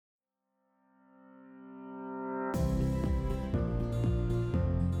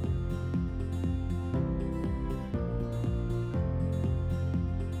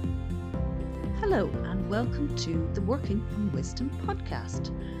Hello and welcome to the Working from Wisdom podcast.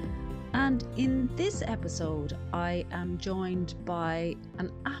 And in this episode, I am joined by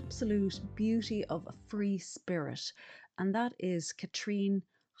an absolute beauty of a free spirit, and that is Katrine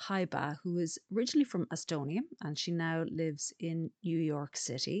Haiba, who is originally from Estonia and she now lives in New York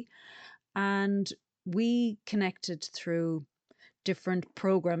City. And we connected through different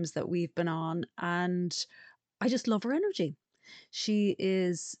programs that we've been on, and I just love her energy. She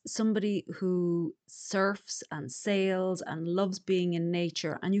is somebody who surfs and sails and loves being in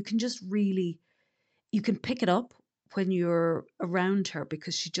nature, and you can just really you can pick it up when you're around her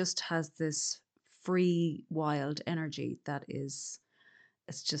because she just has this free wild energy that is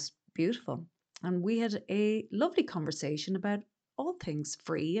it's just beautiful. And we had a lovely conversation about all things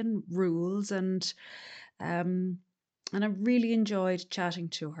free and rules um and I really enjoyed chatting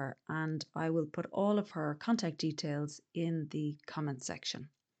to her, and I will put all of her contact details in the comment section.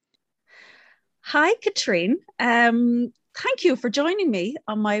 Hi, Katrine. Thank you for joining me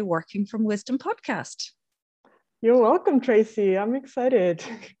on my Working from Wisdom podcast. You're welcome, Tracy. I'm excited.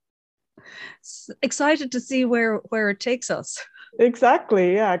 Excited to see where it takes us.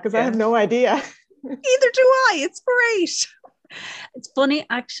 Exactly, yeah, because I have no idea. Neither do I. It's great. It's funny,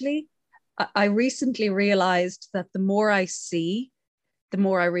 actually. I recently realized that the more I see, the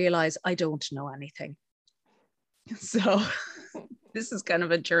more I realize I don't know anything. So this is kind of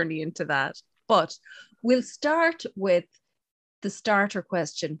a journey into that. But we'll start with the starter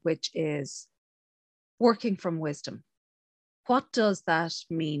question, which is working from wisdom. What does that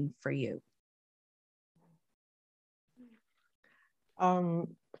mean for you?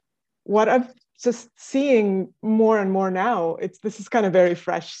 What I'm just seeing more and more now, this is kind of very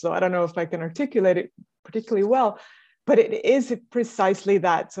fresh, so I don't know if I can articulate it particularly well, but it is precisely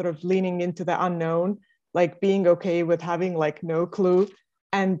that sort of leaning into the unknown, like being okay with having like no clue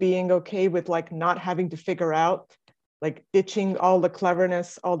and being okay with like not having to figure out, like ditching all the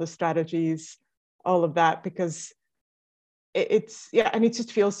cleverness, all the strategies, all of that, because it's and it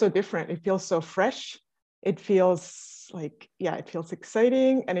just feels so different. It feels so fresh. It feels like, it feels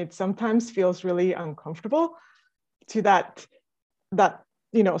exciting, and it sometimes feels really uncomfortable to that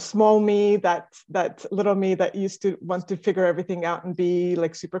small me, that little me that used to want to figure everything out and be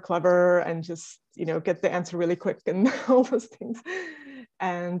like super clever and just get the answer really quick and all those things.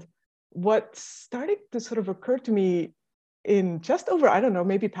 And what started to sort of occur to me in just over, I don't know,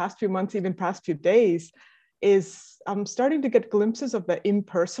 maybe past few months, even past few days, is I'm starting to get glimpses of the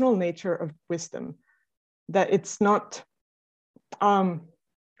impersonal nature of wisdom. That it's not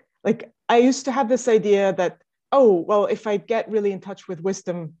like I used to have this idea that, oh, well, if I get really in touch with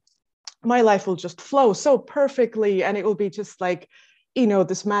wisdom, my life will just flow so perfectly, and it will be just like,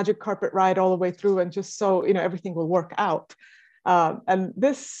 this magic carpet ride all the way through, and just so, everything will work out. And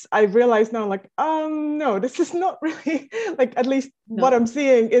this, I realize now, like, no, this is not really, like, at least what I'm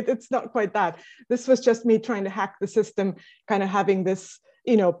seeing, it's not quite that. This was just me trying to hack the system, kind of having this,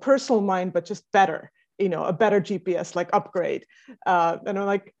 personal mind, but just better, a better GPS, like upgrade. And I'm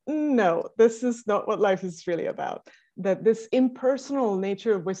like, no, this is not what life is really about. That this impersonal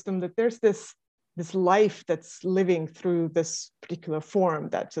nature of wisdom, that there's this life that's living through this particular form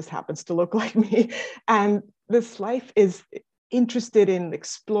that just happens to look like me. And this life is interested in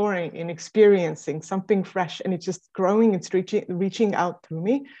exploring, in experiencing something fresh, and it's just growing, it's reaching out through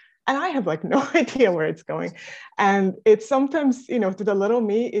me. And I have like no idea where it's going. And it's sometimes, to the little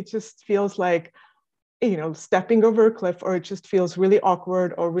me, it just feels like, stepping over a cliff, or it just feels really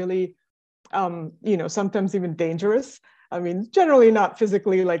awkward, or really, sometimes even dangerous. I mean, generally not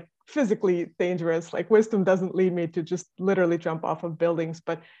physically dangerous. Like wisdom doesn't lead me to just literally jump off of buildings,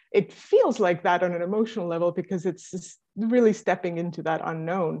 but it feels like that on an emotional level, because it's just really stepping into that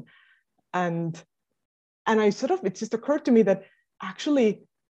unknown. And it just occurred to me that actually,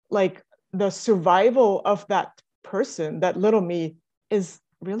 like, the survival of that person, that little me, is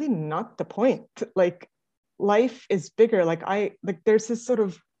really not the point. Like, life is bigger. Like there's this sort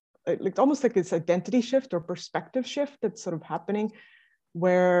of like almost like this identity shift or perspective shift that's sort of happening,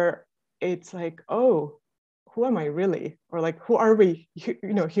 where it's like, oh, who am I really? Or like, who are we,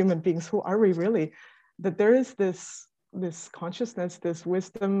 human beings, who are we really? That there is this consciousness, this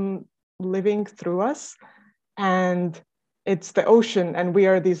wisdom living through us, and it's the ocean, and we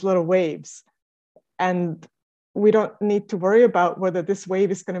are these little waves. And we don't need to worry about whether this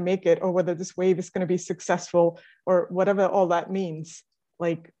wave is going to make it, or whether this wave is going to be successful, or whatever all that means.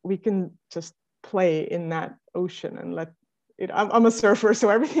 Like, we can just play in that ocean and let it. I'm a surfer, so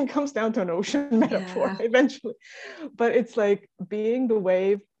everything comes down to an ocean metaphor eventually. But it's like being the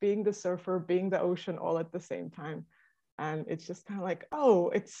wave, being the surfer, being the ocean, all at the same time. And it's just kind of like,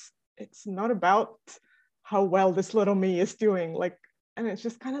 oh, it's it's not about how well this little me is doing. Like, and it's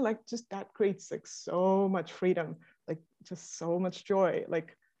just kind of like, just that creates like so much freedom, like just so much joy.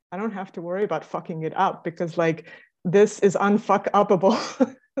 Like, I don't have to worry about fucking it up because like this is unfuck upable.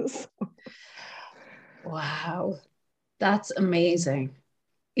 So, Wow, that's amazing.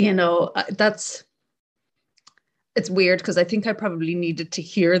 That's it's weird because I think I probably needed to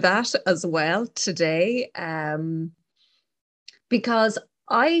hear that as well today. Because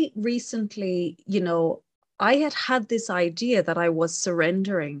I recently, I had this idea that I was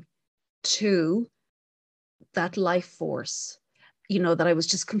surrendering to that life force, that I was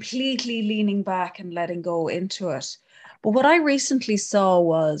just completely leaning back and letting go into it. But what I recently saw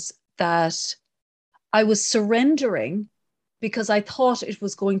was that I was surrendering because I thought it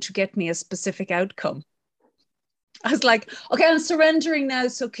was going to get me a specific outcome. I was like, okay, I'm surrendering now.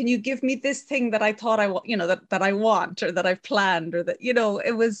 So can you give me this thing that I thought I want, that I want, or that I've planned, or that,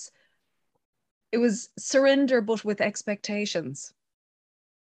 it was surrender, but with expectations.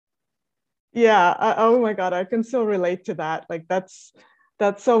 yeah, oh my God, I can so relate to that. Like that's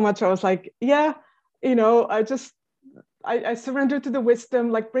so much. I was like, yeah, I surrender to the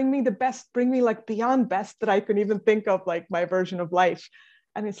wisdom, like bring me the best, bring me like beyond best that I can even think of, like my version of life.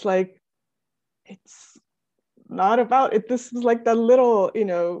 And it's like, it's not about it. This is like that little,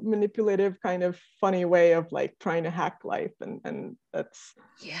 manipulative kind of funny way of like trying to hack life. And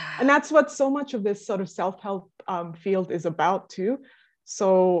Yeah. that's what so much of this sort of self-help field is about too.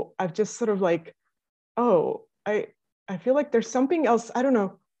 So I've just sort of like, oh, I feel like there's something else. I don't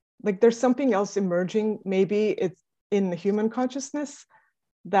know, like there's something else emerging. Maybe it's in the human consciousness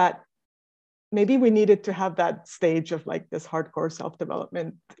that maybe we needed to have that stage of like this hardcore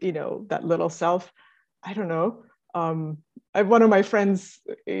self-development, that little self. I don't know. I have one of my friends,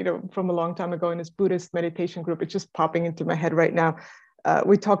 from a long time ago in this Buddhist meditation group. It's just popping into my head right now.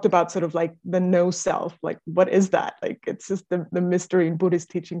 We talked about sort of like the no self, like what is that? Like it's just the mystery in Buddhist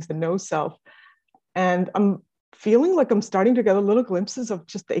teachings, the no self. And I'm feeling like I'm starting to get a little glimpses of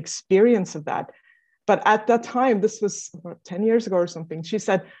just the experience of that. But at that time, this was about 10 years ago or something, she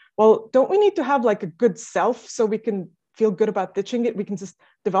said, well, don't we need to have like a good self so we can feel good about ditching it? We can just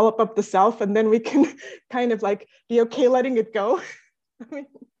develop up the self and then we can kind of like be okay letting it go. I mean,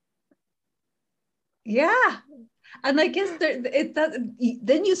 Yeah. And I guess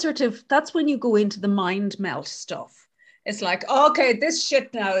then you sort of, that's when you go into the mind melt stuff. It's like, okay, this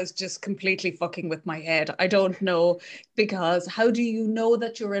shit now is just completely fucking with my head. I don't know, because how do you know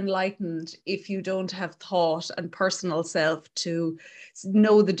that you're enlightened if you don't have thought and personal self to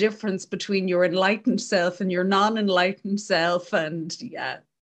know the difference between your enlightened self and your non-enlightened self? And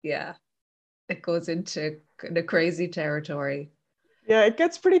yeah, it goes into the crazy territory. yeah, it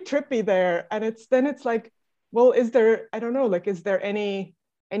gets pretty trippy there. And it's like, well, I don't know, like, is there any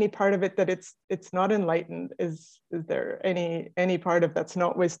part of it that it's not enlightened? Is there any part of that's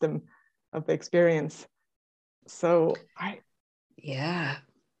not wisdom of the experience? So Yeah.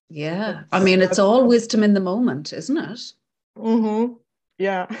 Yeah. I that's mean, it's all wisdom in the moment, isn't it? mm-hmm.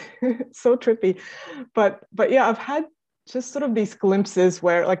 Yeah, so trippy. But yeah, I've had just sort of these glimpses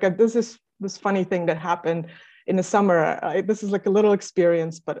where like this is this funny thing that happened in the summer. This is like a little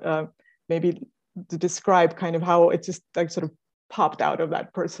experience, but maybe to describe kind of how it just like sort of popped out of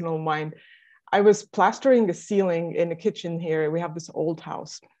that personal mind. I was plastering the ceiling in the kitchen here. We have this old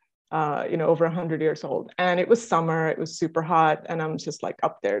house, over 100 years old. And it was summer, it was super hot. And I'm just like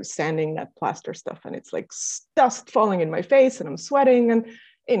up there sanding that plaster stuff. And it's like dust falling in my face and I'm sweating and,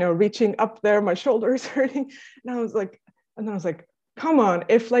 reaching up there, my shoulders hurting. And then I was like, come on,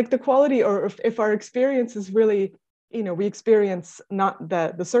 if like the quality or if our experience is really, we experience not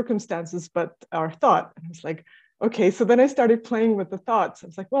the circumstances, but our thought. And I was like, okay, so then I started playing with the thoughts. I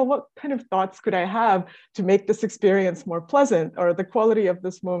was like, well, what kind of thoughts could I have to make this experience more pleasant or the quality of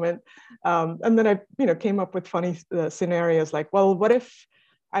this moment? And then I, came up with funny scenarios like, well, what if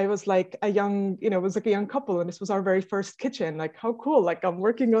I was like a young, it was like a young couple and this was our very first kitchen, like how cool, like I'm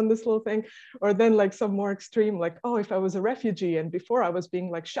working on this little thing. Or then like some more extreme, like, oh, if I was a refugee and before I was being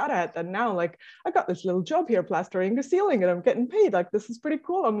like shot at and now like I got this little job here plastering the ceiling and I'm getting paid, like this is pretty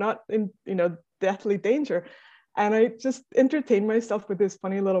cool. I'm not in, deathly danger. And I just entertained myself with these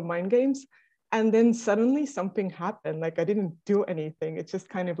funny little mind games. And then suddenly something happened. Like I didn't do anything. It's just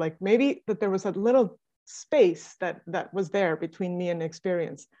kind of like maybe that there was a little space that was there between me and the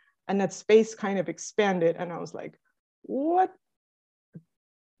experience. And that space kind of expanded. And I was like, what?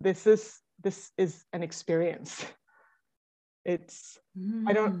 This is an experience.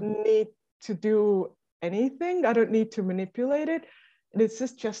 I don't need to do anything. I don't need to manipulate it. It's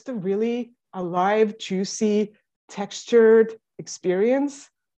just a really alive, juicy, textured experience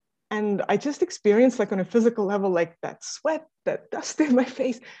And I just experienced, like, on a physical level, like that sweat, that dust in my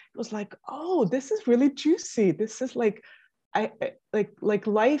face. It was like, oh, this is really juicy. This is like, like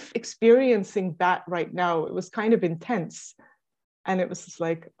life experiencing that right now. It was kind of intense. And it was just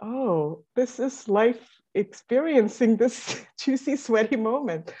like, oh, this is life experiencing this juicy, sweaty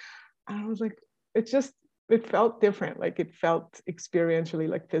moment. And I was like, it felt different. Like, it felt experientially,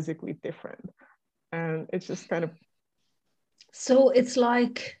 like, physically different. And it's just kind of. So it's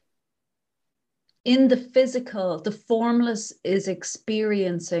like in the physical, the formless is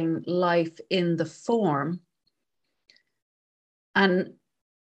experiencing life in the form. And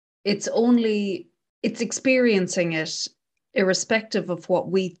it's experiencing it irrespective of what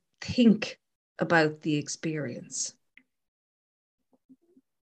we think about the experience.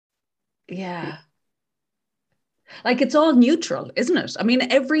 Yeah. Like, it's all neutral, isn't it? I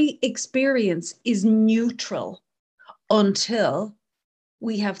mean, every experience is neutral until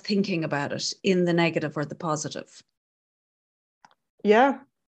we have thinking about it in the negative or the positive. Yeah.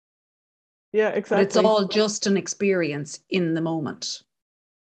 Yeah, exactly. But it's all just an experience in the moment.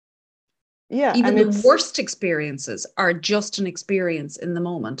 Yeah. Even the worst experiences are just an experience in the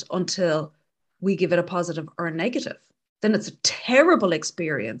moment until we give it a positive or a negative. Then it's a terrible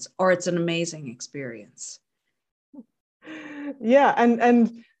experience or it's an amazing experience. Yeah.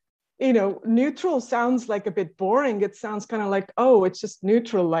 And neutral sounds like a bit boring. It sounds kind of like, oh, it's just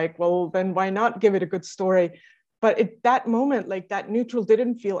neutral. Like, well, then why not give it a good story? But at that moment, like, that neutral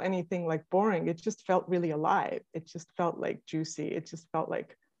didn't feel anything like boring. It just felt really alive. It just felt like juicy. It just felt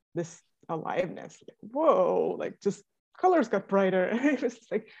like this aliveness. Like, whoa, like, just colors got brighter. It was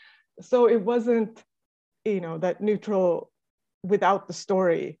like, so it wasn't, that neutral without the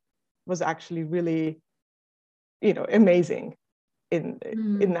story was actually really, amazing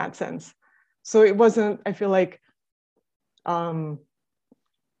in that sense. So it wasn't, I feel like,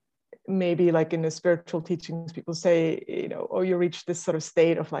 maybe like in the spiritual teachings, people say, oh, you reach this sort of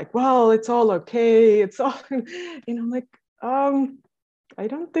state of like, well, it's all okay, it's all, like, I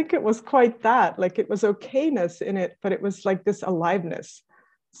don't think it was quite that. Like, it was okayness in it, but it was like this aliveness.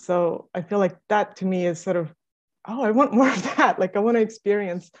 So I feel like that to me is sort of, oh, I want more of that. Like, I want to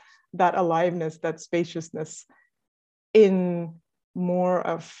experience that aliveness, that spaciousness in more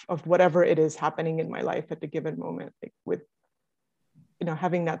of whatever it is happening in my life at the given moment, like, with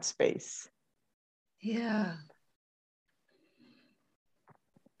having that space. Yeah.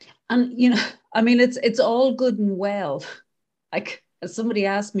 And I mean, it's all good and well. Like, somebody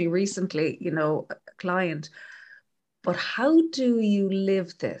asked me recently, a client, but how do you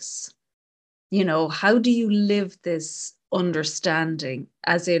live this? How do you live this understanding?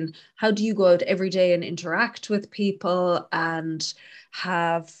 As in, how do you go out every day and interact with people and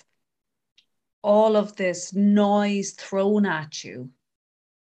have all of this noise thrown at you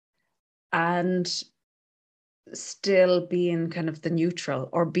and still being kind of the neutral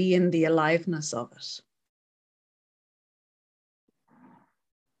or being the aliveness of it?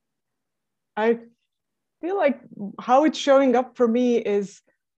 I feel like how it's showing up for me is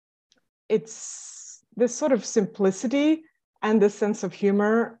it's this sort of simplicity and this sense of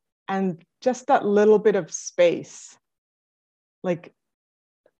humor and just that little bit of space. Like,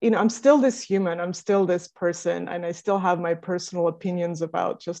 I'm still this human, I'm still this person, and I still have my personal opinions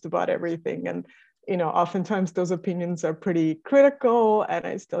about just about everything. And, oftentimes those opinions are pretty critical, and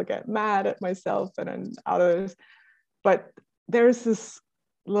I still get mad at myself and others. But there's this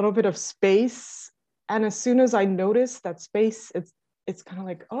little bit of space. And as soon as I notice that space, it's kind of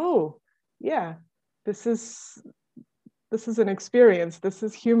like, oh, yeah, this is an experience. This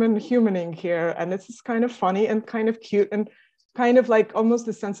is humaning here. And this is kind of funny and kind of cute and kind of like almost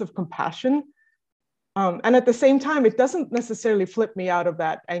a sense of compassion. And at the same time, it doesn't necessarily flip me out of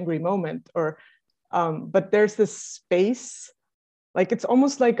that angry moment but there's this space. Like, it's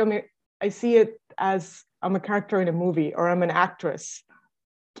almost like, I see it as I'm a character in a movie, or I'm an actress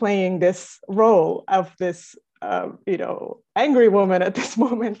playing this role of this, angry woman at this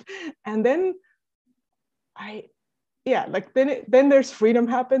moment. And then then there's freedom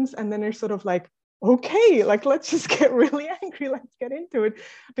happens. And then there's sort of like, okay, like, let's just get really angry. Let's get into it.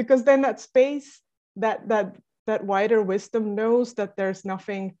 Because then that space, that wider wisdom knows that there's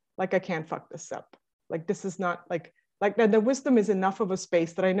nothing, like, I can't fuck this up. Like, this is not like the wisdom is enough of a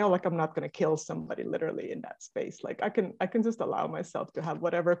space that I know, like, I'm not going to kill somebody literally in that space. Like, I can just allow myself to have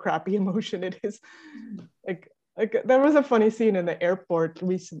whatever crappy emotion it is. Like there was a funny scene in the airport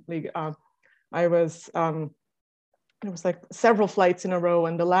recently. I was it was like several flights in a row,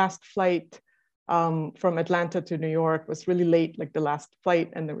 and the last flight from Atlanta to New York was really late, like the last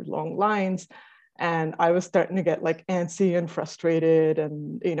flight, and there were long lines. And I was starting to get like antsy and frustrated,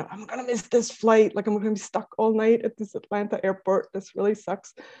 and I'm gonna miss this flight, like I'm gonna be stuck all night at this Atlanta airport, this really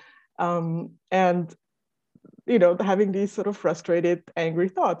sucks. And having these sort of frustrated, angry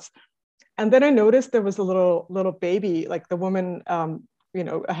thoughts. And then I noticed there was a little baby, like the woman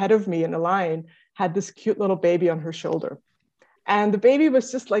ahead of me in the line had this cute little baby on her shoulder. And the baby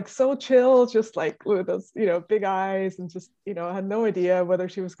was just like so chill, just like with those, big eyes, and just, had no idea whether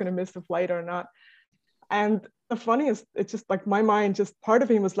she was going to miss the flight or not. And the funniest, it's just like my mind, just part of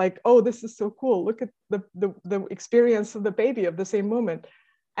me was like, oh, this is so cool. Look at the experience of the baby of the same moment.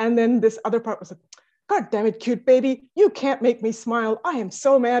 And then this other part was like, God damn it, cute baby. You can't make me smile. I am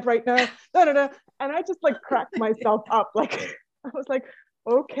so mad right now. Da, da, da. And I just like cracked myself up. Like, I was like,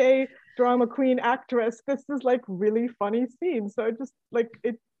 okay, drama queen actress, this is like really funny scene. So it just like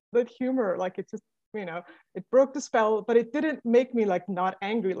that humor, like it just, it broke the spell, but it didn't make me like not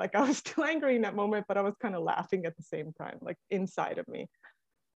angry. Like I was still angry in that moment, but I was kind of laughing at the same time, like inside of me.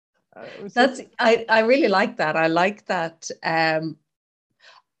 I really like that. I like that.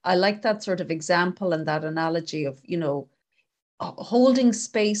 I like that sort of example and that analogy of, holding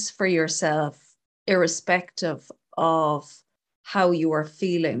space for yourself, irrespective of how you are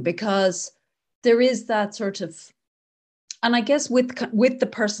feeling, because there is that sort of, and I guess with the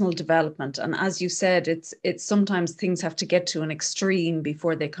personal development, and as you said, it's sometimes things have to get to an extreme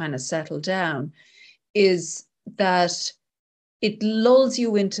before they kind of settle down, is that it lulls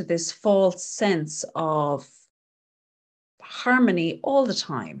you into this false sense of harmony all the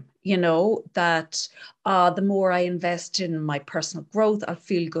time, that the more I invest in my personal growth, I'll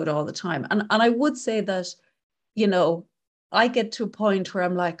feel good all the time. And I would say that, I get to a point where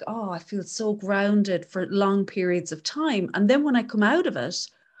I'm like, oh, I feel so grounded for long periods of time. And then when I come out of it,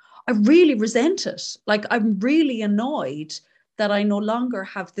 I really resent it. Like I'm really annoyed that I no longer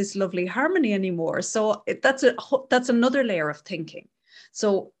have this lovely harmony anymore. So that's another layer of thinking.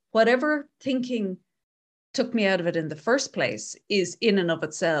 So whatever thinking took me out of it in the first place is in and of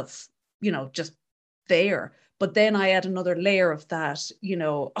itself, just there. But then I add another layer of that,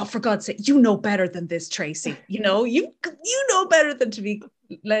 oh, for God's sake, you know better than this, Tracy. You know better than to be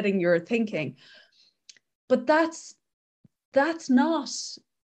letting your thinking. But that's not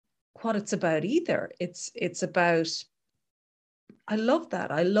what it's about either. It's about, I love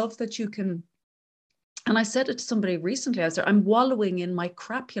that. I love that you can, and I said it to somebody recently, I said, I'm wallowing in my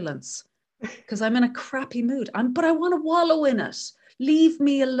crapulence because I'm in a crappy mood. But I want to wallow in it. Leave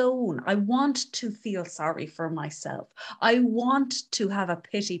me alone. I want to feel sorry for myself. I want to have a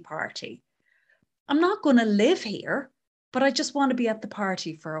pity party. I'm not going to live here, but I just want to be at the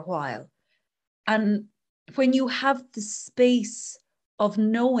party for a while. And when you have the space of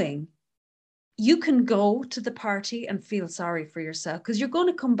knowing you can go to the party and feel sorry for yourself because you're going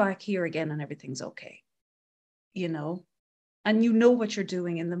to come back here again and everything's okay, and what you're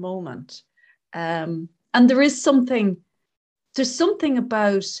doing in the moment. And there's something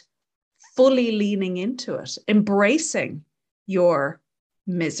about fully leaning into it, embracing your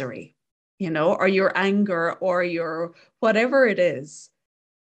misery, or your anger or your whatever it is,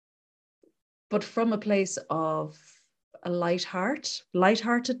 but from a place of a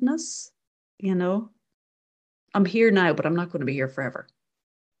lightheartedness, I'm here now, but I'm not going to be here forever.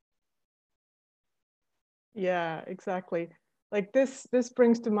 Yeah, exactly. Like this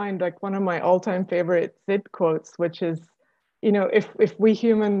brings to mind like one of my all-time favorite Sid quotes, which is, if we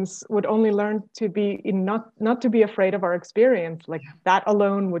humans would only learn to be not to be afraid of our experience, like that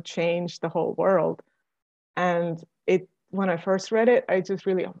alone would change the whole world. And when I first read it, I just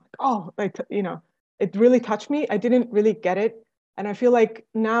really, it really touched me. I didn't really get it. And I feel like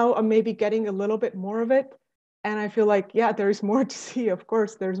now I'm maybe getting a little bit more of it. And I feel like, yeah, there's more to see. Of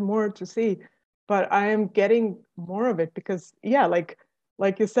course, there's more to see, but I am getting more of it because, yeah, like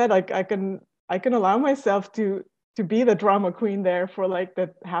you said, like I can allow myself to be the drama queen there for like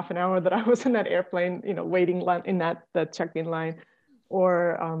that half an hour that I was in that airplane, waiting in that check-in line.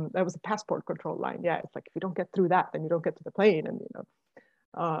 Or that was a passport control line. Yeah, it's like if you don't get through that, then you don't get to the plane. And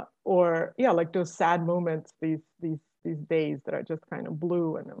or yeah, like those sad moments, these days that are just kind of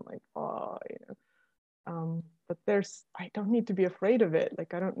blue, and I'm like, oh, but I don't need to be afraid of it.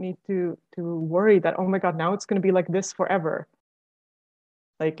 Like I don't need to worry that, oh my God, now it's going to be like this forever.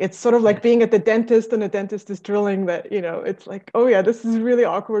 Like it's sort of like being at the dentist and the dentist is drilling that, it's like, oh yeah, this is really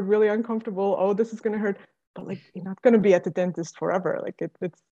awkward, really uncomfortable. Oh, this is going to hurt. But like you're not going to be at the dentist forever. Like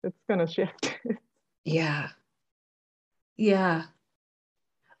it's going to shift. Yeah.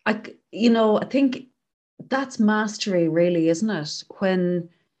 I think that's mastery, really, isn't it? When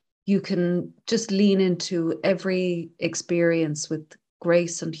you can just lean into every experience with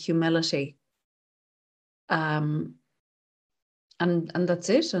grace and humility, um, and that's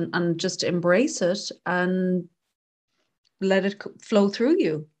it, and just embrace it and let it flow through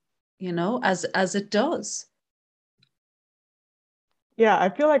you, as it does. Yeah, I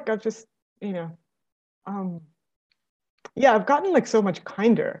feel like I've just, um, yeah, I've gotten like so much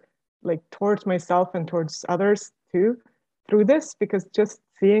kinder, like towards myself and towards others too, through this, because just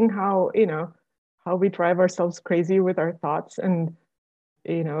seeing how, how we drive ourselves crazy with our thoughts, and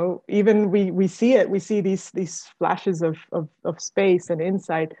even we see it, we see these flashes of space and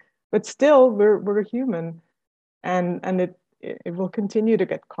insight, but still we're human, and it will continue to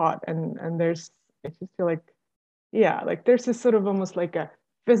get caught, and there's, I just feel like, yeah, like there's this sort of almost like a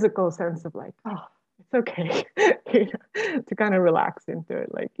physical sense of like, oh, it's okay, to kind of relax into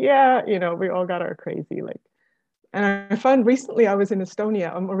it, like, yeah, we all got our crazy, like. And I found recently, I was in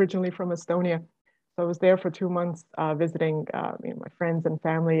Estonia. I'm originally from Estonia, so I was there for 2 months, visiting my friends and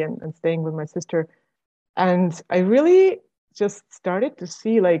family, and staying with my sister. And I really just started to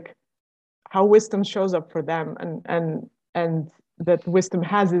see like how wisdom shows up for them, and that wisdom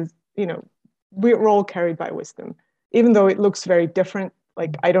has is, we're all carried by wisdom, even though it looks very different.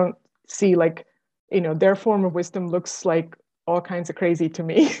 Like I don't see like, their form of wisdom looks like all kinds of crazy to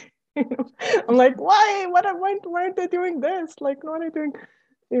me. I'm like, why aren't they doing this? Like, what are they doing?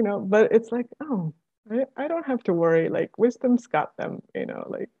 But it's like, oh, I don't have to worry. Like wisdom's got them,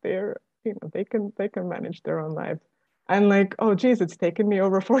 like they're, they can manage their own lives. I'm like, oh geez, it's taken me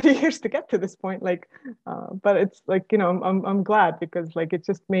over 40 years to get to this point. Like, but it's like, I'm glad, because like it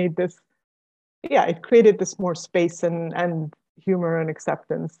just made this, yeah, it created this more space and humor and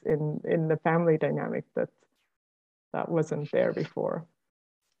acceptance in the family dynamic that wasn't there before.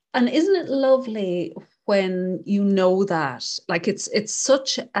 And isn't it lovely when you know that? Like it's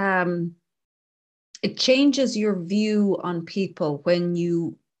such it changes your view on people when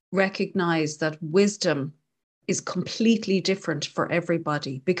you recognize that wisdom is completely different for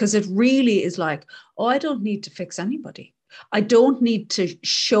everybody, because it really is like, oh, I don't need to fix anybody. I don't need to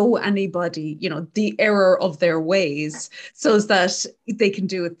show anybody, the error of their ways so that they can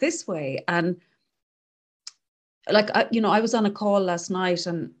do it this way. And like, I was on a call last night,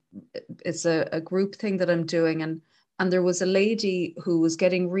 and it's a group thing that I'm doing. And there was a lady who was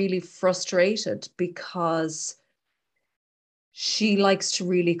getting really frustrated because she likes to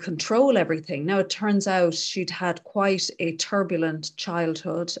really control everything. Now, it turns out she'd had quite a turbulent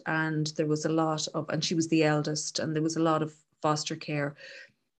childhood, and there was a lot of, and she was the eldest, and there was a lot of foster care.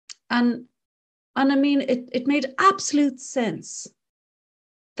 And I mean, it made absolute sense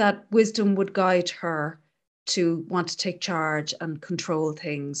that wisdom would guide her to want to take charge and control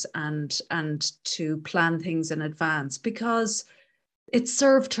things, and to plan things in advance, because it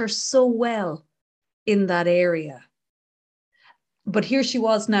served her so well in that area. But here she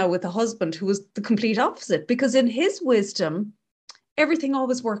was now with a husband who was the complete opposite, because in his wisdom, everything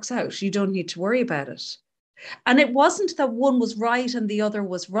always works out. You don't need to worry about it. And it wasn't that one was right and the other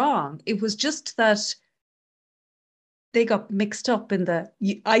was wrong. It was just that they got mixed up in the,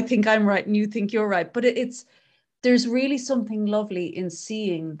 I think I'm right and you think you're right. But there's really something lovely in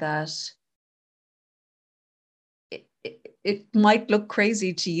seeing that it might look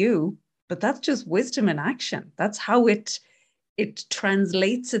crazy to you, but that's just wisdom in action. That's how it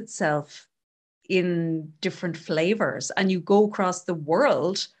translates itself in different flavors, and you go across the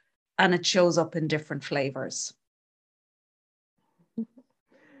world and it shows up in different flavors.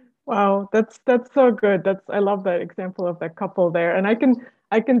 Wow, that's so good. I love that example of that couple there. And I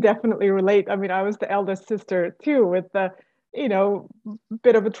can definitely relate. I mean, I was the eldest sister too, with the, you know,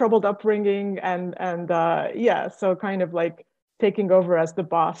 bit of a troubled upbringing, and yeah, so kind of like taking over as the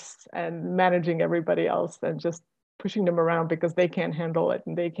boss and managing everybody else and just pushing them around because they can't handle it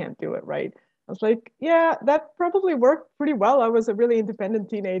and they can't do it right. I was like, yeah, that probably worked pretty well. I was a really independent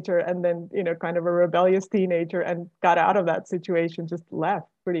teenager, and then, kind of a rebellious teenager, and got out of that situation, just left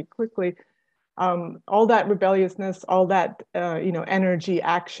pretty quickly. All that rebelliousness, all that, energy,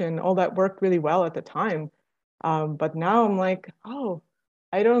 action, all that worked really well at the time. But now I'm like, oh,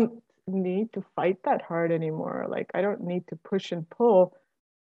 I don't need to fight that hard anymore. Like, I don't need to push and pull.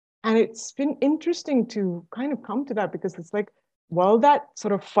 And it's been interesting to kind of come to that, because it's like, well, that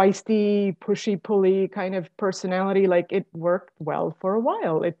sort of feisty, pushy, pulley kind of personality, like it worked well for a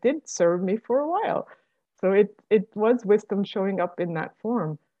while. It did serve me for a while. So it was wisdom showing up in that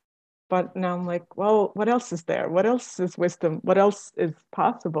form. But now I'm like, well, what else is there? What else is wisdom? What else is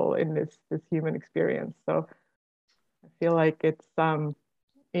possible in this human experience? So I feel like it's,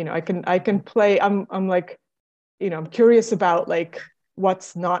 I can play. I'm like, I'm curious about like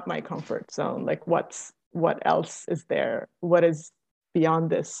what's not my comfort zone. Like what else is there? What is beyond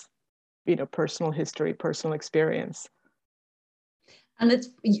this? personal history, personal experience. And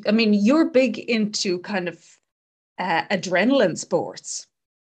I mean, you're big into kind of adrenaline sports.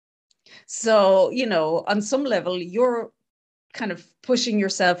 So, on some level, you're kind of pushing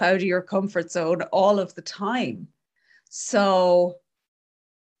yourself out of your comfort zone all of the time. So,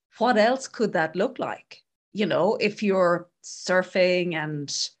 what else could that look like? If you're surfing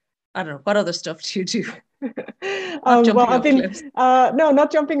and I don't know, what other stuff do you do? Not Well, jumping I've off been cliffs. no,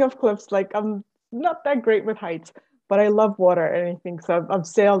 not jumping off cliffs. Like I'm not that great with heights, but I love water and anything. So I've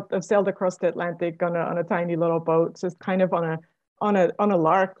sailed across the Atlantic on a tiny little boat, just kind of on a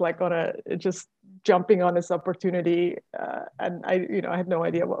lark, like on a just jumping on this opportunity. And I had no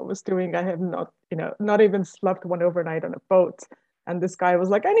idea what I was doing. I have not even slept one overnight on a boat. And this guy was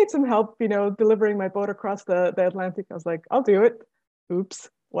like, I need some help, delivering my boat across the Atlantic. I was like, I'll do it. Oops,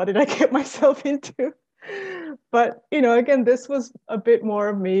 what did I get myself into? But again, this was a bit more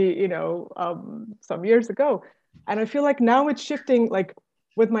of me, some years ago. And I feel like now it's shifting, like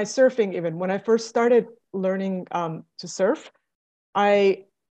with my surfing. Even when I first started learning to surf, I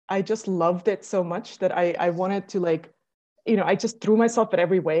I just loved it so much that I wanted to, like, I just threw myself at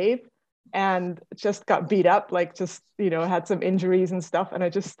every wave and just got beat up, like just, had some injuries and stuff. And I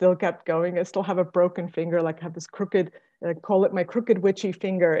just still kept going. I still have a broken finger, like I have this crooked, I call it my crooked witchy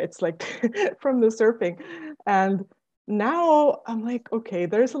finger. It's like from the surfing. And now I'm like, okay,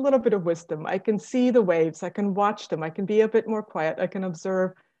 there's a little bit of wisdom. I can see the waves, I can watch them, I can be a bit more quiet, I can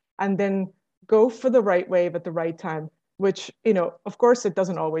observe, and then go for the right wave at the right time, which, of course, it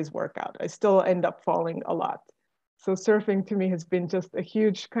doesn't always work out. I still end up falling a lot. So surfing to me has been just a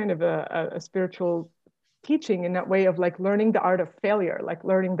huge kind of a spiritual teaching, in that way of like learning the art of failure, like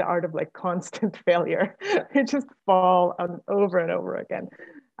learning the art of like constant failure. I just fall over and over again.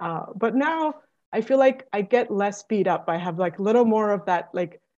 But now I feel like I get less beat up. I have like little more of that,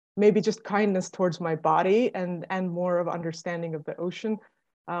 like maybe just kindness towards my body, and more of understanding of the ocean.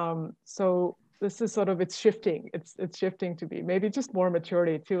 So this is sort of, it's shifting. It's shifting to be maybe just more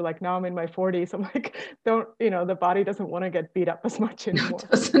maturity too. Like now I'm in my 40s. I'm like, don't, the body doesn't want to get beat up as much No, it anymore.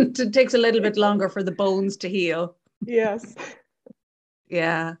 doesn't. It takes a little bit longer for the bones to heal. Yes.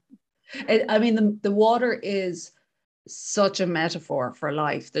 Yeah. I mean, the water is such a metaphor for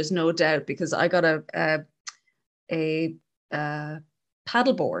life. There's no doubt, because I got a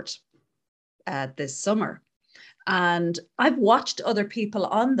paddleboard this summer, and I've watched other people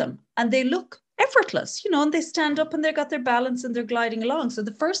on them, and they look effortless, and they stand up and they've got their balance and they're gliding along. So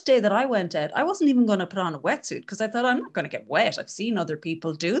the first day that I went out, I wasn't even going to put on a wetsuit because I thought, I'm not going to get wet. I've seen other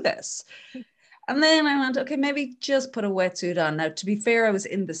people do this. And then I went, okay, maybe just put a wetsuit on. Now, to be fair, I was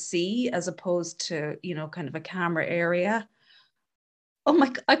in the sea as opposed to, kind of a camera area. Oh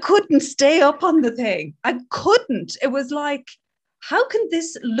my, I couldn't stay up on the thing. I couldn't. It was like, how can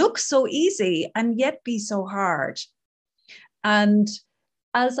this look so easy and yet be so hard? And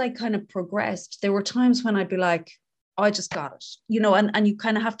as I kind of progressed, there were times when I'd be like, oh, I just got it, and you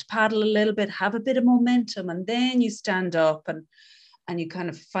kind of have to paddle a little bit, have a bit of momentum, and then you stand up and you kind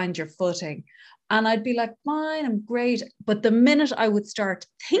of find your footing. And I'd be like, fine, I'm great. But the minute I would start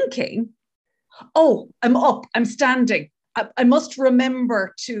thinking, oh, I'm up, I'm standing, I must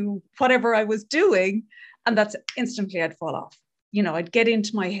remember to whatever I was doing. And that's instantly I'd fall off. I'd get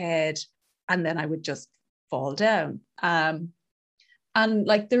into my head and then I would just fall down. And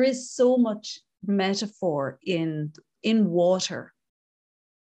like there is so much metaphor in water,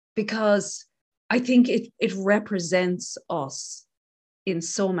 because I think it represents us in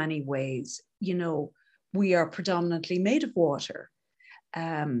so many ways. We are predominantly made of water.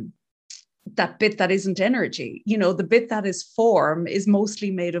 That bit that isn't energy, the bit that is form is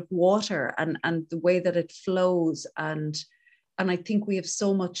mostly made of water, and the way that it flows, and I think we have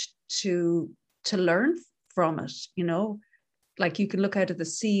so much to learn from it. Like you can look out at the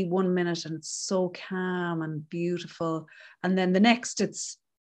sea one minute and it's so calm and beautiful, and then the next it's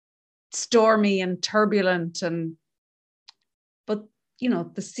stormy and turbulent, but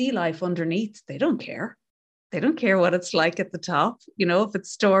the sea life underneath, they don't care. They don't care what it's like at the top. If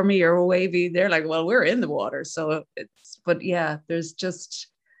it's stormy or wavy, they're like, well, we're in the water. So but yeah, there's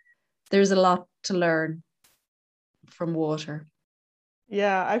a lot to learn from water.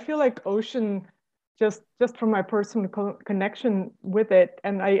 Yeah, I feel like ocean, just from my personal connection with it,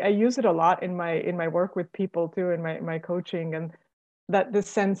 and I use it a lot in my work with people too, in my coaching, and that this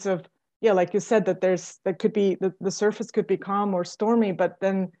sense of, yeah, like you said, that could be the surface could be calm or stormy, but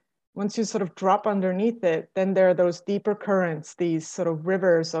then once you sort of drop underneath it, then there are those deeper currents, these sort of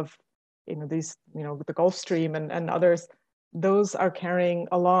rivers of, these, the Gulf Stream and others, those are carrying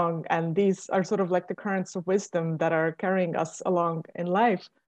along. And these are sort of like the currents of wisdom that are carrying us along in life.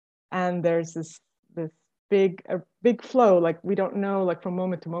 and there's this big flow. Like we don't know, like from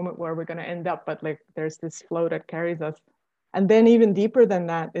moment to moment where we're going to end up, but like there's this flow that carries us. And then even deeper than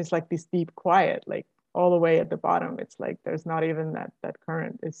that is like this deep quiet, like all the way at the bottom. It's like there's not even that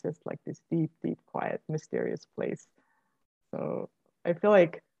current. It's just like this deep quiet, mysterious place. So I feel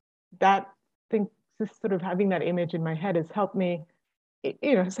like that thing, just sort of having that image in my head has helped me,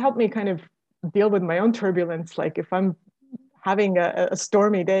 has helped me kind of deal with my own turbulence. Like if I'm having a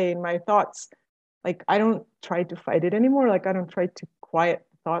stormy day in my thoughts, like I don't try to fight it anymore. Like I don't try to quiet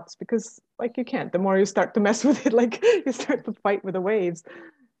thoughts, because like you can't. The more you start to mess with it, like you start to fight with the waves.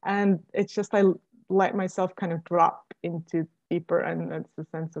 And it's just I let myself kind of drop into deeper, and it's a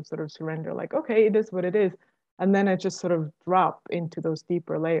sense of sort of surrender, like, okay, it is what it is. And then I just sort of drop into those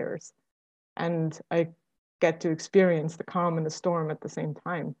deeper layers, and I get to experience the calm and the storm at the same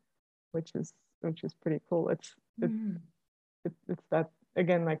time, which is pretty cool. It's that,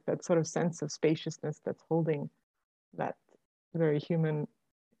 again, like that sort of sense of spaciousness that's holding that very human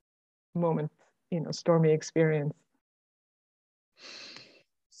moment, stormy experience.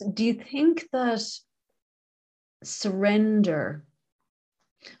 Do you think that surrender,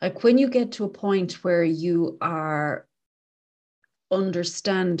 like when you get to a point where you are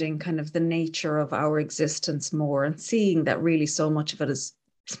understanding kind of the nature of our existence more and seeing that really so much of it is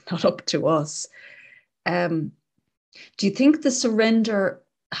not up to us, do you think the surrender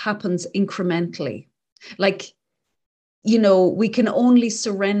happens incrementally? Like, we can only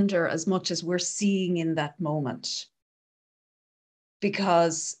surrender as much as we're seeing in that moment,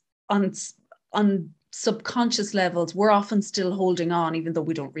 because on subconscious levels, we're often still holding on, even though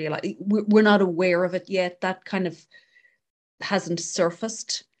we don't realize, we're not aware of it yet. That kind of hasn't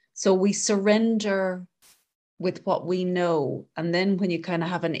surfaced. So we surrender with what we know. And then when you kind of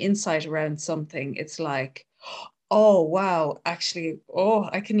have an insight around something, it's like, oh, wow, actually,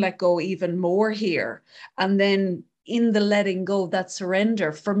 I can let go even more here. And then in the letting go, that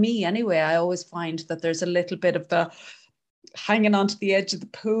surrender, for me anyway, I always find that there's a little bit of the hanging onto the edge of the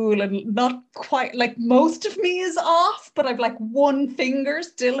pool, and not quite, like most of me is off, but I've like one finger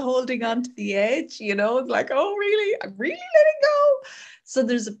still holding onto the edge, like, oh, really? I'm really letting go. So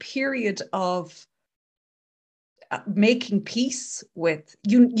there's a period of making peace with,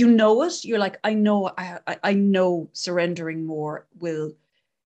 you know it, you're like, I know surrendering more will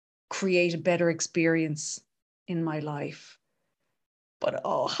create a better experience in my life. But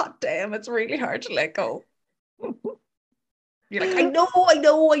oh, hot damn, it's really hard to let go. You're like, I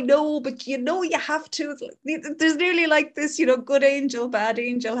know, but you have to. There's nearly like this, good angel, bad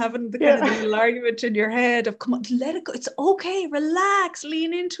angel, having the kind of the little argument in your head of, come on, let it go. It's okay, relax,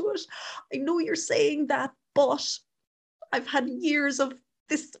 lean into it. I know you're saying that, but I've had years of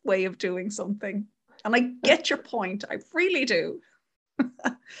this way of doing something, and I get your point. I really do.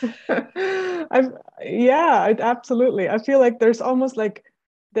 Absolutely. I feel like there's almost like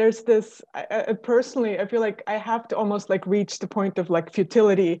there's this, personally, I feel like I have to almost like reach the point of like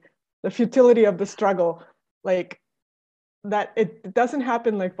futility, the futility of the struggle, like that it doesn't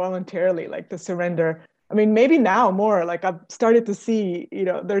happen like voluntarily, like the surrender. I mean, maybe now more, like I've started to see,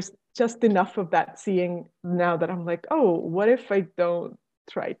 there's just enough of that seeing now that I'm like, oh, what if I don't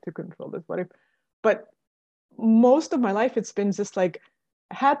try to control this? But most of my life, it's been just like,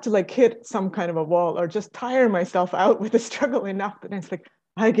 I had to like hit some kind of a wall or just tire myself out with the struggle enough that it's like,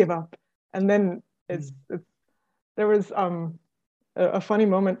 I give up. And then there was a funny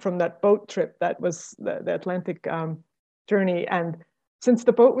moment from that boat trip that was the Atlantic journey. And since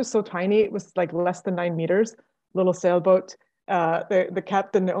the boat was so tiny, it was like less than 9 meters, little sailboat. The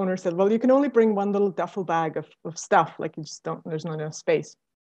captain, the owner said, well, you can only bring one little duffel bag of stuff. Like you just don't, there's not enough space.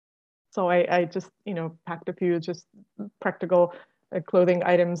 So I just, packed a few just practical clothing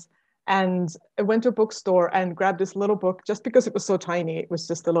items. And I went to a bookstore and grabbed this little book just because it was so tiny. It was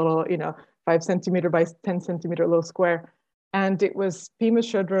just a little, 5 centimeter by 10 centimeter little square. And it was Pema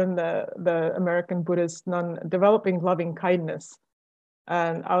Chodron, the American Buddhist nun, Developing Loving Kindness.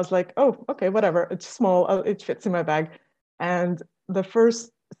 And I was like, oh, okay, whatever. It's small. It fits in my bag. And the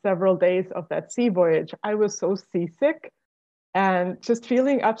first several days of that sea voyage, I was so seasick and just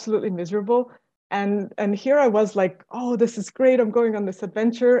feeling absolutely miserable. And here I was like, oh, this is great. I'm going on this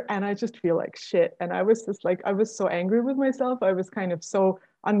adventure. And I just feel like shit. And I was just like, I was so angry with myself. I was kind of so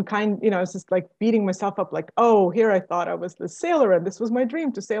unkind, I was just like beating myself up like, oh, here I thought I was the sailor and this was my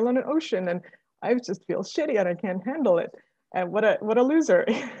dream to sail on an ocean. And I just feel shitty and I can't handle it. And what a loser.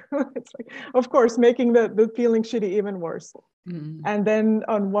 It's like, of course, making the feeling shitty even worse. And then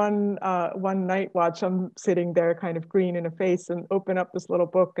on one night watch, I'm sitting there kind of green in the face and open up this little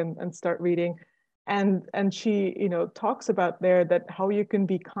book and start reading. And she, talks about there that how you can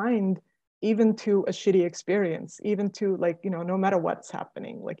be kind even to a shitty experience, even to, like, no matter what's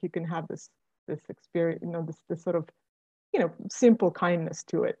happening, like you can have this experience, this sort of, simple kindness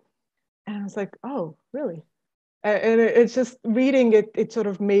to it. And I was like, oh, really? And it's just reading it, it sort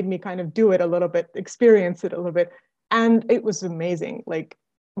of made me kind of do it a little bit, experience it a little bit. And it was amazing. Like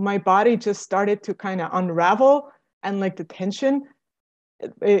my body just started to kind of unravel, and like the tension,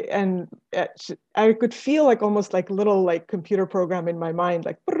 and I could feel like almost like little like computer program in my mind,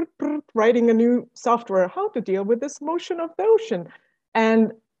 like writing a new software, how to deal with this motion of the ocean.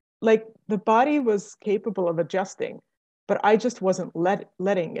 And like the body was capable of adjusting, but I just wasn't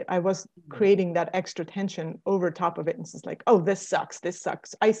letting it. I was creating that extra tension over top of it. And it's just like, oh, this sucks.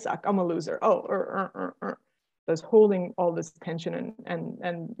 I suck. I'm a loser. Oh, I was holding all this tension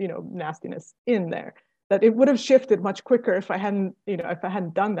and nastiness in there, that it would have shifted much quicker if I hadn't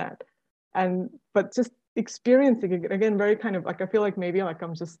done that. But just experiencing it again, very kind of like, I feel like maybe like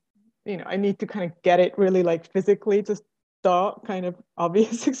I'm just, I need to kind of get it really like physically, just the kind of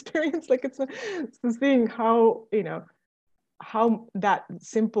obvious experience. Like it's seeing how, how that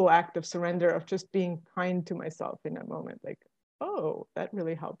simple act of surrender, of just being kind to myself in that moment, like, oh, that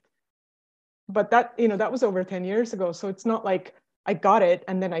really helped. But that, that was over 10 years ago. So it's not like I got it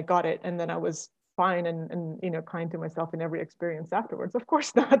and then I was fine and kind to myself in every experience afterwards. Of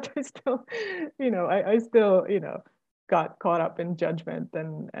course not. I still, I still, got caught up in judgment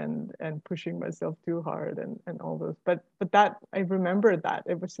and pushing myself too hard and all those. But that, I remember that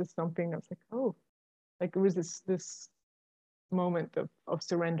it was just something I was like, oh, like it was this moment of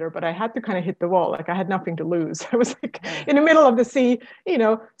surrender, but I had to kind of hit the wall. Like I had nothing to lose. I was like in the middle of the sea,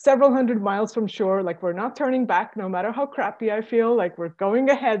 several hundred miles from shore. Like we're not turning back, no matter how crappy I feel. Like we're going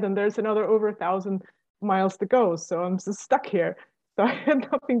ahead, and there's another over 1,000 miles to go. So I'm just stuck here. So I had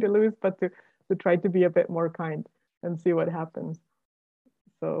nothing to lose but to try to be a bit more kind and see what happens.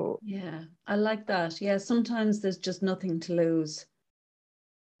 So yeah, I like that. Yeah, sometimes there's just nothing to lose.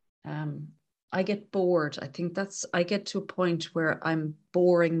 I get bored. I get to a point where I'm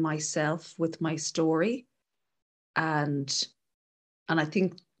boring myself with my story. And I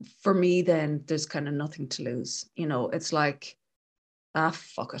think for me then there's kind of nothing to lose. It's like,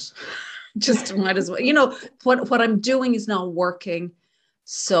 fuck it. Just might as well, what I'm doing is not working.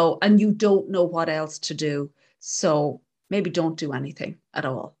 So, and you don't know what else to do. So maybe don't do anything at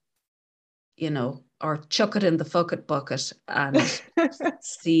all, or chuck it in the fuck it bucket and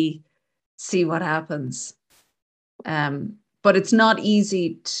see what happens. But it's not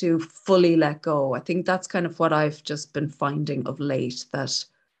easy to fully let go. I think that's kind of what I've just been finding of late, that,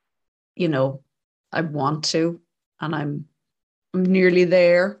 I want to, and I'm nearly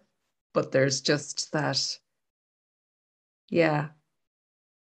there, but there's just that, yeah.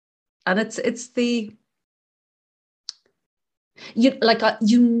 And it's the, when you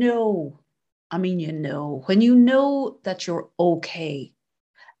know that you're okay,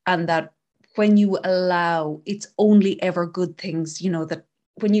 and that when you allow, it's only ever good things, that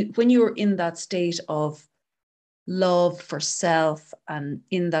when you're in that state of love for self and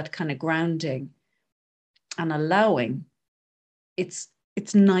in that kind of grounding and allowing, it's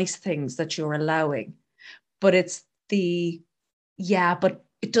nice things that you're allowing. But it's the, yeah, but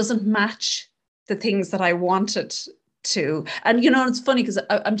it doesn't match the things that I wanted to. And it's funny because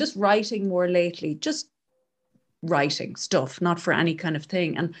I'm just writing more lately, just writing stuff, not for any kind of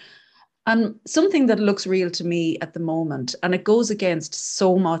thing. And something that looks real to me at the moment, and it goes against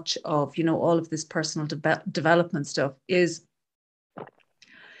so much of, all of this personal development stuff, is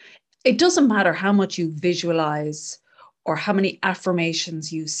it doesn't matter how much you visualize or how many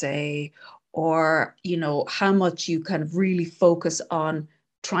affirmations you say, or, how much you kind of really focus on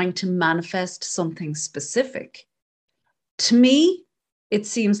trying to manifest something specific. To me, it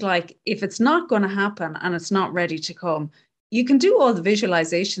seems like if it's not going to happen and it's not ready to come, you can do all the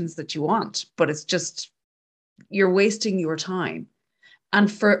visualizations that you want, but it's just, you're wasting your time.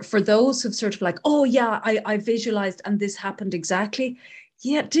 And for those who've sort of like, oh yeah, I visualized and this happened exactly.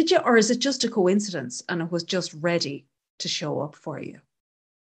 Yeah, did you? Or is it just a coincidence and it was just ready to show up for you?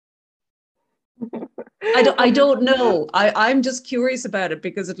 I don't know. I'm just curious about it,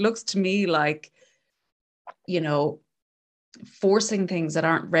 because it looks to me like, forcing things that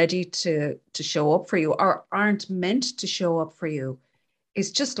aren't ready to show up for you or aren't meant to show up for you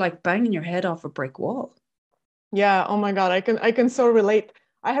is just like banging your head off a brick wall. Yeah, oh my God, I can so relate.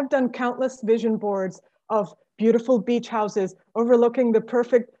 I have done countless vision boards of beautiful beach houses overlooking the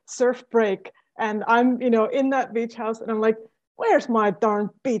perfect surf break. And I'm, in that beach house and I'm like, where's my darn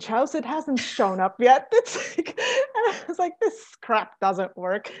beach house? It hasn't shown up yet. It's like, and I was like, this crap doesn't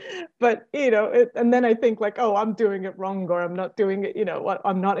work. But, and then I think like, oh, I'm doing it wrong, or I'm not doing it, what,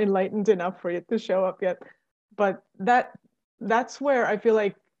 I'm not enlightened enough for it to show up yet. But that's where I feel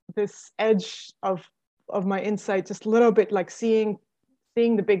like this edge of my insight, just a little bit like seeing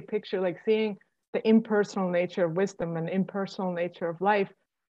the big picture, like seeing the impersonal nature of wisdom and impersonal nature of life,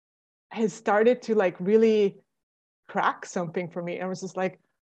 has started to like really crack something for me. I was just like,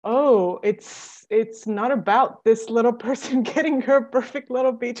 oh, it's not about this little person getting her perfect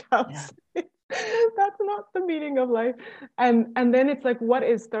little beach house. Yeah. That's not the meaning of life. And then it's like, what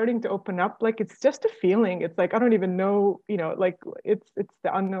is starting to open up? Like, it's just a feeling. It's like, I don't even know, like it's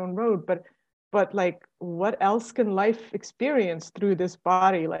the unknown road, but like, what else can life experience through this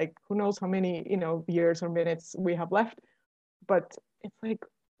body? Like, who knows how many, years or minutes we have left. But it's like,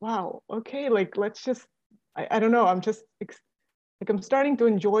 wow, okay, like, let's just, I don't know, I'm just like, I'm starting to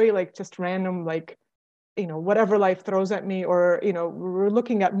enjoy like just random, like, whatever life throws at me, or, we're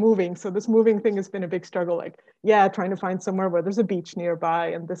looking at moving. So this moving thing has been a big struggle, like, yeah, trying to find somewhere where there's a beach nearby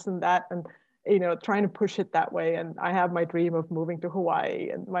and this and that. And, trying to push it that way. And I have my dream of moving to Hawaii,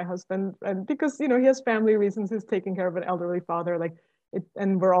 and my husband, and because, he has family reasons, he's taking care of an elderly father, like it,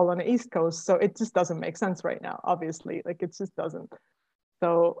 and we're all on the East Coast. So it just doesn't make sense right now, obviously, like it just doesn't.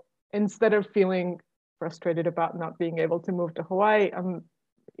 So instead of feeling frustrated about not being able to move to Hawaii,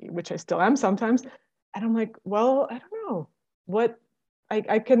 which I still am sometimes, and I'm like, well, I don't know what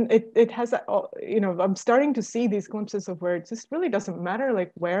I can. It has, I'm starting to see these glimpses of where it just really doesn't matter,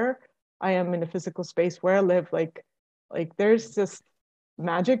 like where I am in a physical space, where I live, like there's just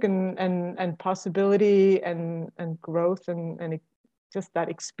magic and possibility and growth and just that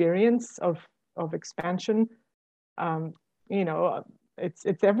experience of expansion. Um,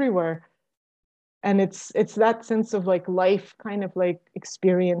 it's everywhere. And it's that sense of like life, kind of like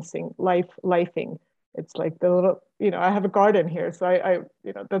experiencing lifing. It's like the little, I have a garden here, so I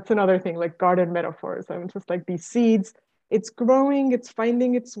that's another thing, like garden metaphors. I'm just like these seeds, it's growing, it's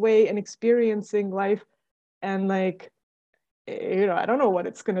finding its way and experiencing life. And like, I don't know what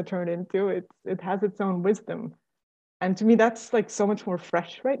it's going to turn into. It has its own wisdom. And to me, that's like so much more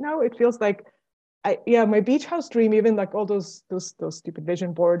fresh right now. It feels like, my beach house dream, even like all those stupid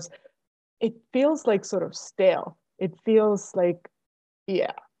vision boards, it feels like sort of stale. It feels like,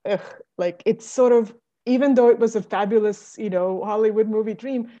 yeah, ugh, like it's sort of, even though it was a fabulous, Hollywood movie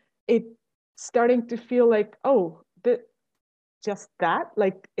dream, it's starting to feel like, oh, just that,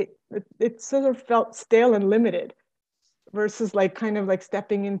 like it sort of felt stale and limited, versus like kind of like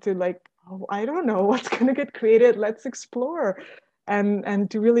stepping into like, oh, I don't know what's going to get created. Let's explore, and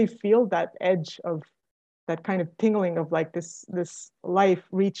to really feel that edge of that kind of tingling of like this life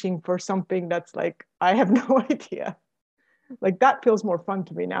reaching for something that's like, I have no idea. Like that feels more fun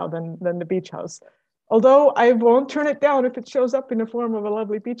to me now than the beach house. Although I won't turn it down if it shows up in the form of a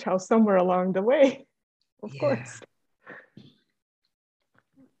lovely beach house somewhere along the way, of course.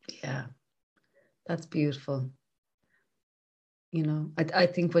 Yeah, that's beautiful. I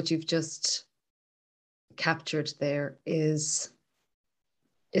think what you've just captured there is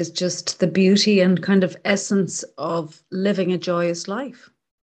just the beauty and kind of essence of living a joyous life.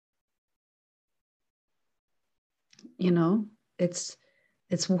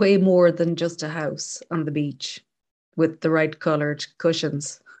 It's way more than just a house on the beach with the right colored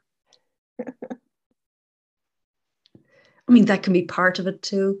cushions. I mean, that can be part of it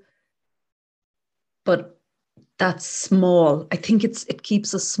too, but that's small. I think it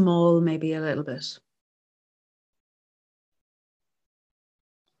keeps us small maybe a little bit.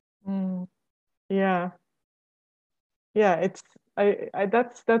 Yeah. Yeah, it's I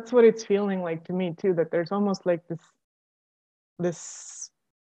that's what it's feeling like to me too, that there's almost like this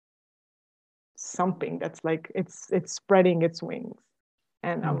something that's like it's spreading its wings.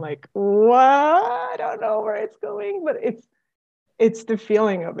 And I'm like, what? I don't know where it's going, but it's the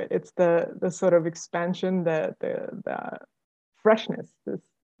feeling of it. It's the sort of expansion, the freshness,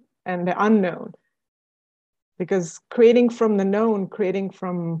 and the unknown. Because creating from the known, creating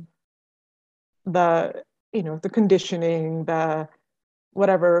from the the conditioning, the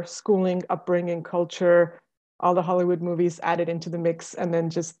whatever schooling, upbringing, culture, all the Hollywood movies added into the mix, and then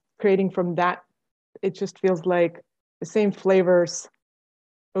just creating from that, it just feels like the same flavors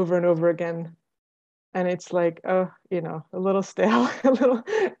over and over again. And it's like, oh, a little stale, a little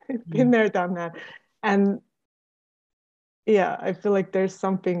been there, done that. And yeah, I feel like there's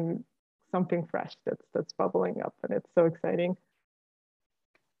something fresh that's bubbling up, and it's so exciting.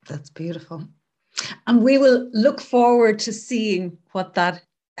 That's beautiful. And we will look forward to seeing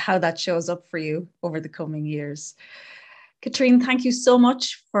how that shows up for you over the coming years. Katrine, thank you so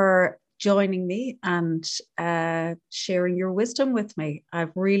much for joining me and sharing your wisdom with me.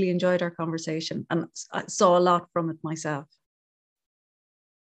 I've really enjoyed our conversation and I saw a lot from it myself.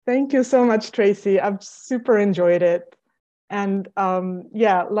 Thank you so much, Tracy. I've super enjoyed it. And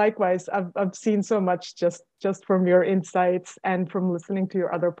yeah, likewise, I've seen so much just from your insights and from listening to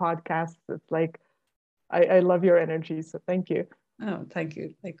your other podcasts. It's like, I love your energy. So thank you. Oh, thank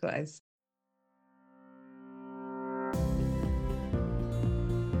you. Likewise.